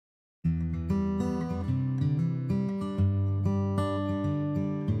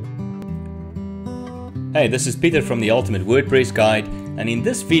Hey, this is Peter from the Ultimate WordPress Guide, and in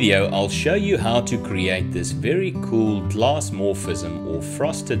this video I'll show you how to create this very cool Glassmorphism or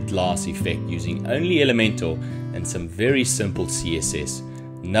frosted glass effect using only Elementor and some very simple CSS.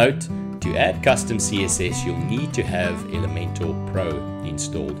 Note, to add custom CSS you'll need to have Elementor Pro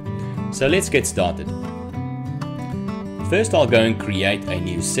installed. So let's get started. First I'll go and create a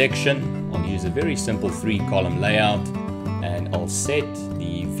new section. I'll use a very simple 3-column layout and I'll set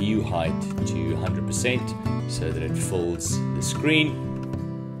the view height to 100% so that it fills the screen.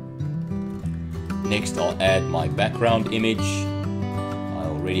 Next I'll add my background image. I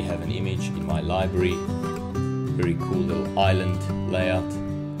already have an image in my library. Very cool little island layout.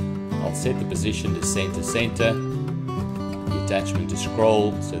 I'll set the position to center, the attachment to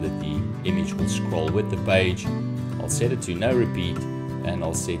scroll so that the image will scroll with the page. I'll set it to no repeat and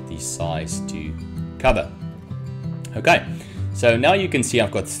I'll set the size to cover. Okay, so now you can see I've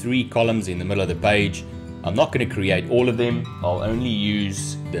got 3 columns in the middle of the page. I'm not going to create all of them. I'll only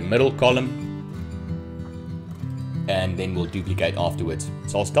use the middle column and then we'll duplicate afterwards.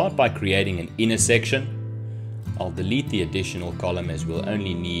 So I'll start by creating an inner section. I'll delete the additional column as we'll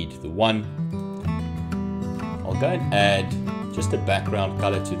only need the one. I'll go and add just a background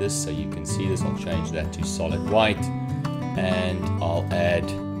color to this so you can see this. I'll change that to solid white and I'll add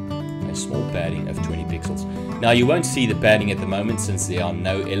a small padding of 20 pixels. Now you won't see the padding at the moment since there are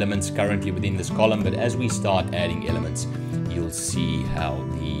no elements currently within this column, but as we start adding elements you'll see how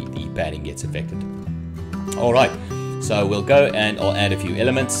the padding gets affected. Alright, so we'll go and I'll add a few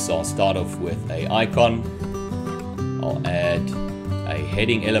elements. So I'll start off with an icon. I'll add a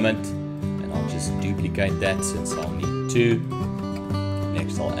heading element and I'll just duplicate that since I'll need 2.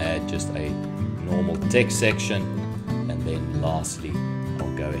 Next I'll add just a normal text section and then lastly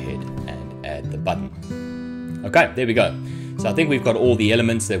I'll go ahead and add the button. Okay, there we go. So I think we've got all the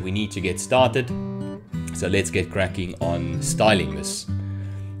elements that we need to get started. So let's get cracking on styling this.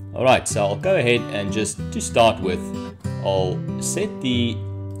 Alright, so I'll go ahead and just to start with, I'll set the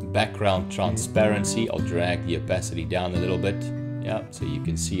background transparency. I'll drag the opacity down a little bit. Yeah, so you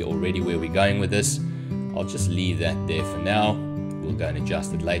can see already where we're going with this. I'll just leave that there for now. We'll go and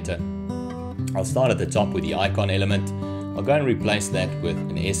adjust it later. I'll start at the top with the icon element. I'll go and replace that with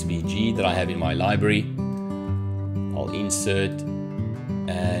an SVG that I have in my library. I'll insert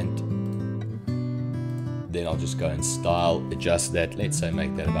and then I'll just go and style, adjust that. Let's say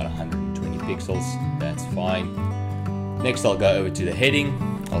make that about 120 pixels. That's fine. Next I'll go over to the heading.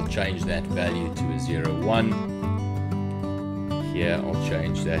 I'll change that value to a 01. Here I'll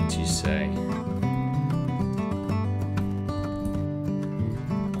change that to say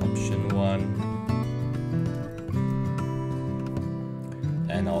option 1.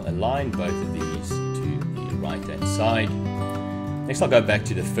 And I'll align both of these to the right hand side. Next I'll go back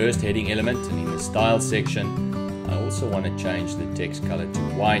to the first heading element and in the style section I also want to change the text color to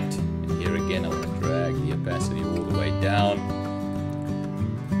white, and here again I want to drag the opacity all the way down.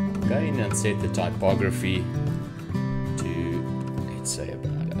 I'll go in and set the typography to, let's say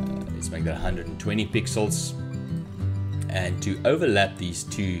about let's make that 120 pixels, and to overlap these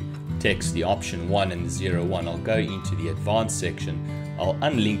two texts, the option 1 and the 01, I'll go into the advanced section. I'll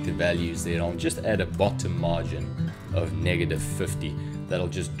unlink the values there. I'll just add a bottom margin of -50. That'll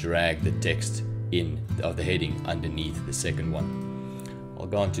just drag the text in of the heading underneath the second one. I'll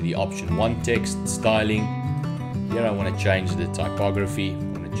go on to the option 1 text styling. Here I want to change the typography.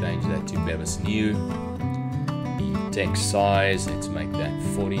 I want to change that to Bevis New. The text size, let's make that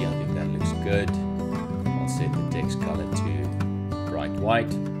 40. I think that looks good. I'll set the text color to bright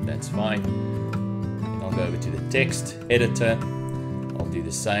white. That's fine. Then I'll go over to the text editor. I'll do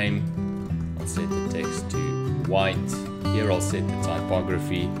the same. I'll set the text to white. Here I'll set the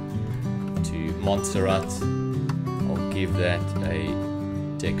typography to Montserrat. I'll give that a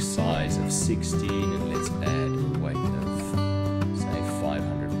text size of 16 and let's add a weight of say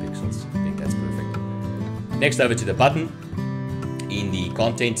 500 pixels. I think that's perfect. Next over to the button. In the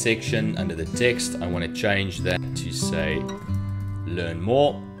content section under the text I want to change that to say learn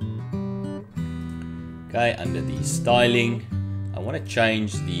more. Okay, under the styling I want to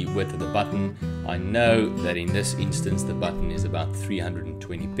change the width of the button. I know that in this instance the button is about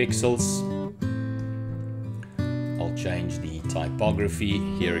 320 pixels. I'll change the typography.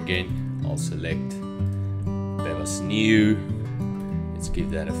 Here again I'll select Bevis New. Let's give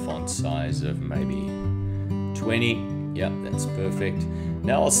that a font size of maybe 20. Yep, that's perfect.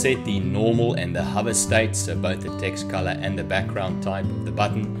 Now I'll set the normal and the hover state, so both the text color and the background type of the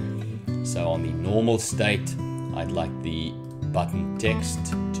button. So on the normal state I'd like the button text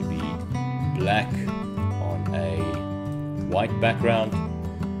to be black on a white background,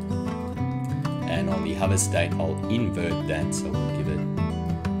 and on the hover state I'll invert that, so we'll give it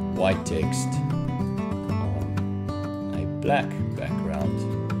white text on a black background.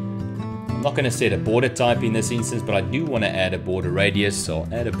 I'm not going to set a border type in this instance, but I do want to add a border radius, so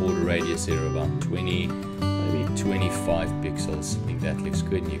I'll add a border radius here of about 20, maybe 25 pixels. I think that looks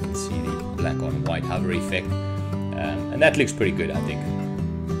good. You can see the black on white hover effect, and that looks pretty good, I think.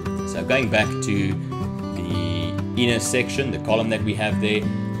 So going back to the inner section, the column that we have there,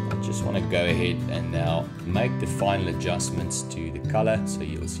 I just want to go ahead and now make the final adjustments to the color. So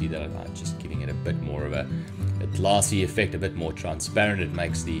you'll see that I'm just giving it a bit more of a glassy effect, a bit more transparent. It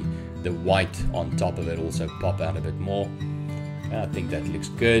makes the white on top of it also pop out a bit more. And I think that looks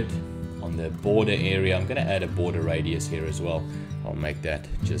good. On the border area, I'm going to add a border radius here as well. I'll make that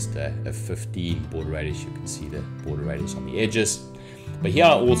just a 15 border radius. You can see the border radius on the edges. But here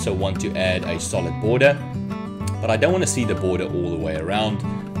I also want to add a solid border, but I don't want to see the border all the way around.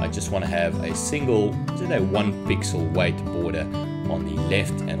 I just want to have a single, 1 pixel weight border on the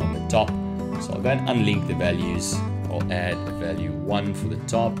left and on the top. So I'll go and unlink the values. I'll add a value 1 for the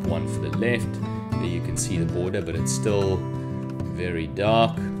top, 1 for the left. There you can see the border, but it's still very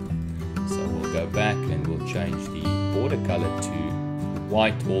dark. So we'll go back and we'll change the border color to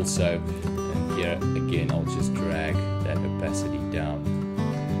white also. And here again, I'll just drag that opacity down.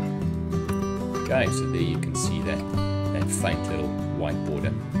 Okay, so there you can see that faint little white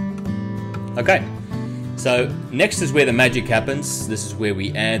border. Okay, so next is where the magic happens. This is where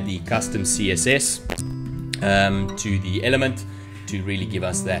we add the custom CSS to the element to really give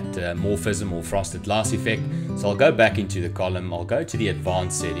us that morphism or frosted glass effect. So I'll go back into the column, I'll go to the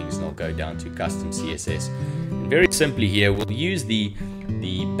advanced settings, and I'll go down to custom CSS. And very simply here, we'll use the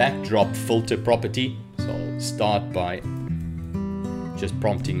backdrop filter property. So I'll start by just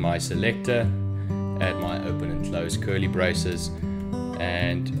prompting my selector, add my open and close curly braces,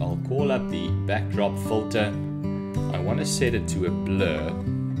 and I'll call up the backdrop filter. I want to set it to a blur,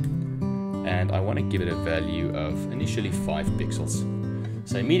 and I want to give it a value of initially 5 pixels.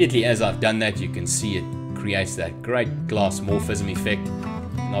 So immediately as I've done that, you can see it creates that great Glassmorphism effect.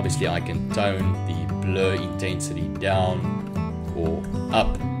 And obviously I can tone the blur intensity down or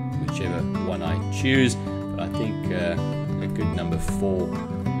up, whichever one I choose. But I think a good number 4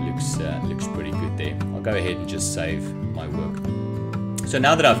 looks pretty good there. I'll go ahead and just save my work. So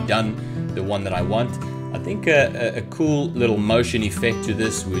now that I've done the one that I want, I think a cool little motion effect to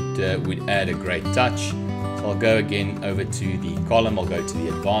this would add a great touch. So I'll go again over to the column, I'll go to the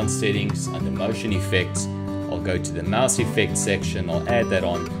advanced settings, under motion effects, I'll go to the mouse effects section, I'll add that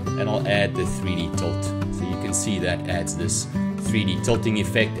on, and I'll add the 3D tilt. So you can see that adds this 3D tilting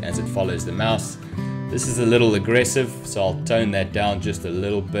effect as it follows the mouse. This is a little aggressive, so I'll tone that down just a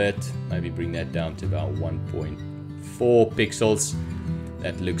little bit, maybe bring that down to about 1.4 pixels.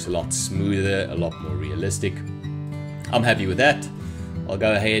 That looks a lot smoother, a lot more realistic. I'm happy with that. I'll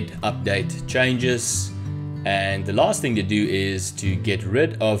go ahead, update changes. And the last thing to do is to get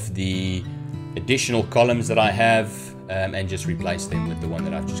rid of the additional columns that I have and just replace them with the one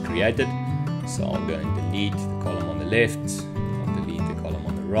that I've just created. So I'll go and delete the column on the left, I'll delete the column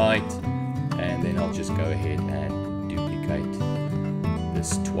on the right, and then I'll just go ahead and duplicate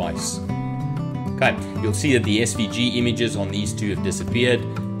this twice. Okay, you'll see that the SVG images on these two have disappeared,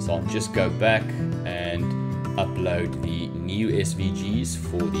 so I'll just go back and upload the new SVGs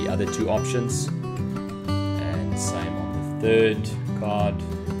for the other two options, and same on the third card,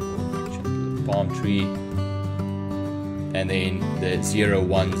 palm tree, and then the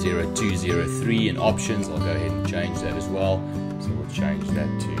 01, 02, 03 in options, I'll go ahead and change that as well. So we'll change that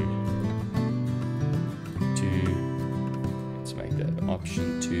to let's make that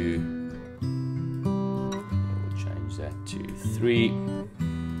option 2. That to 3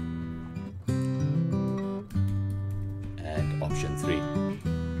 and option 3,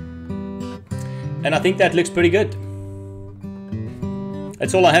 and I think that looks pretty good.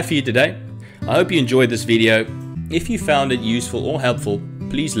 That's all I have for you today. I hope you enjoyed this video. If you found it useful or helpful,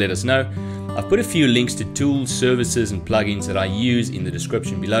 please let us know. I've put a few links to tools, services and plugins that I use in the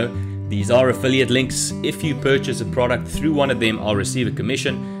description below. These are affiliate links. If you purchase a product through one of them, I'll receive a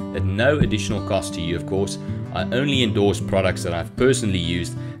commission at no additional cost to you, of course. I only endorse products that I've personally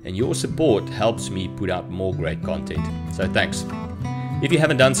used, and your support helps me put out more great content. So thanks. If you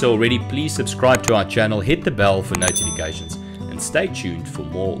haven't done so already, please subscribe to our channel, hit the bell for notifications, and stay tuned for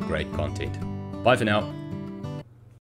more great content. Bye for now.